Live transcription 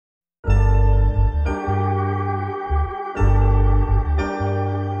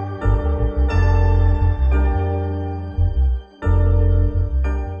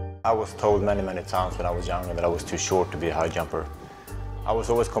I was told many times when I was younger that I was too short to be a high jumper. I was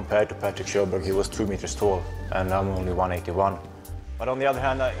always compared to Patrick Sjöberg. He was 2 meters tall and I'm only 181. But on the other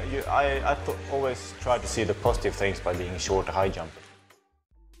hand, I always tried to see the positive things by being a short high jumper.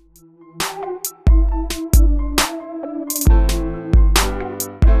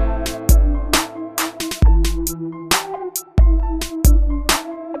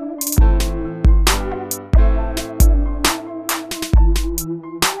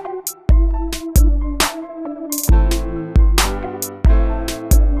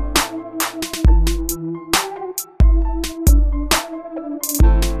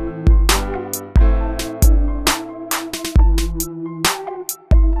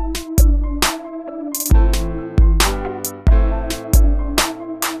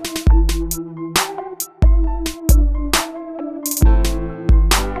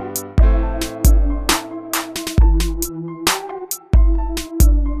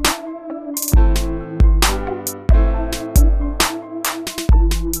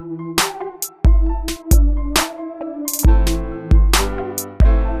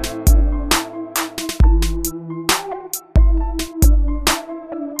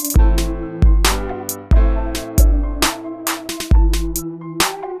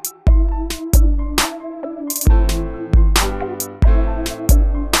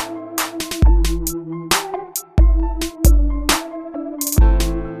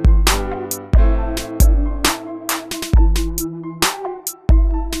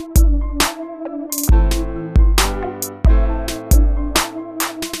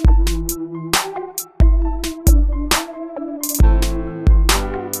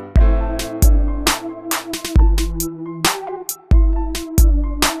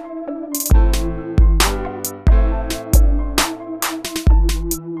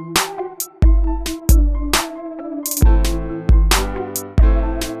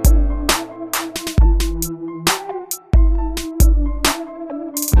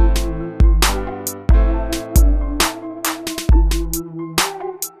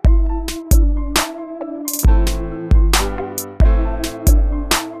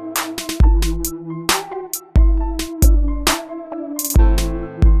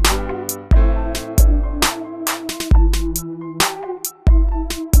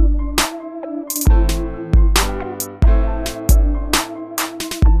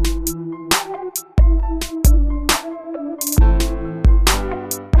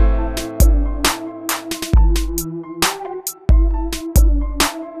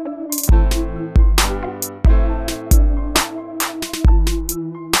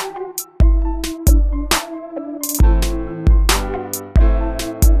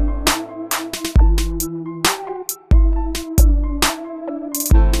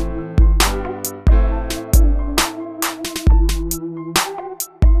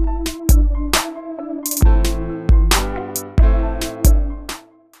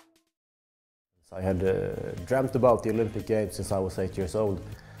 I had dreamt about the Olympic Games since I was 8 years old.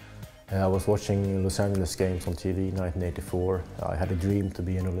 I was watching Los Angeles Games on TV in 1984. I had a dream to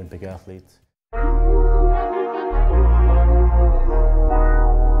be an Olympic athlete.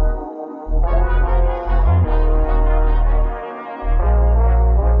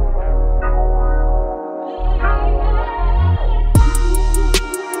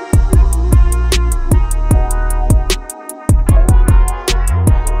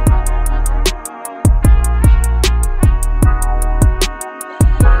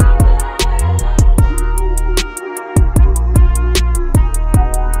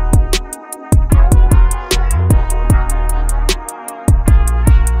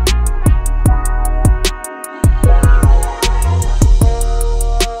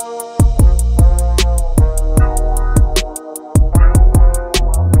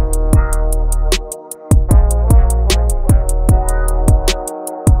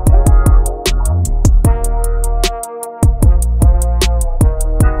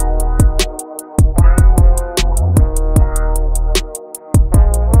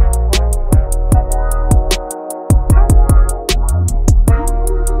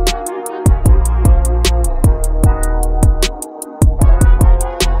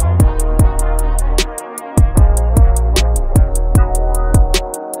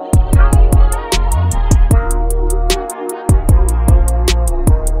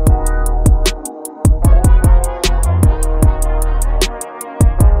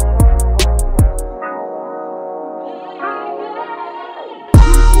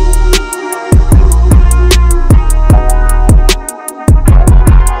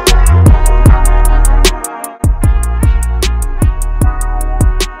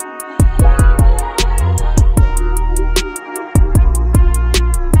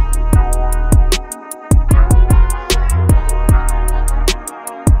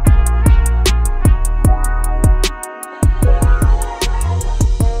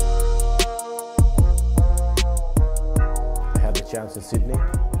 in Sydney.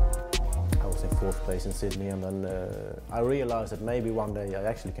 I was in 4th place in Sydney, and then I realized that maybe one day I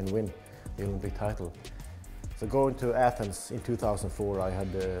actually can win the Olympic title. So going to Athens in 2004, I had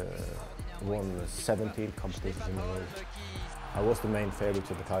won 17 competitions in a row. I was the main favorite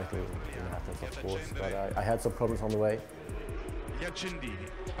to the title in Athens, of course, but I had some problems on the way. Gli accendini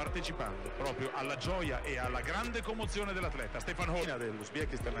partecipando proprio alla gioia e alla grande commozione dell'atleta. Stefan Holm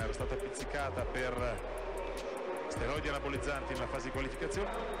dell'Uzbekistan era stata pizzicata per steroidi anabolizzanti nella fase di qualificazione,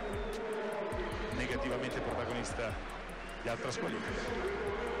 negativamente protagonista di altra squalifica,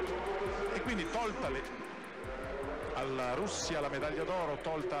 e quindi tolta alla Russia la medaglia d'oro,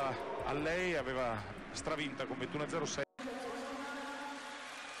 tolta a lei, aveva stravinta con 21:06.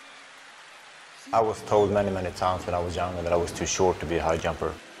 I was told many times when I was younger that I was too short to be a high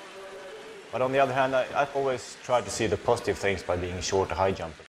jumper. But on the other hand, I always tried to see the positive things by being a short high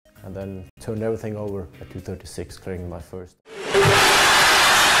jumper. And then turned everything over at 2:36, clearing my first.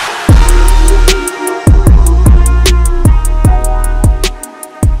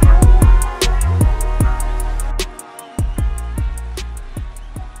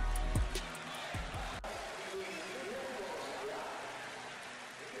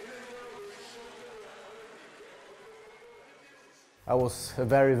 I was a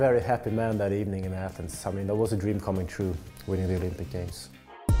very happy man that evening in Athens. I mean, that was a dream coming true, winning the Olympic Games.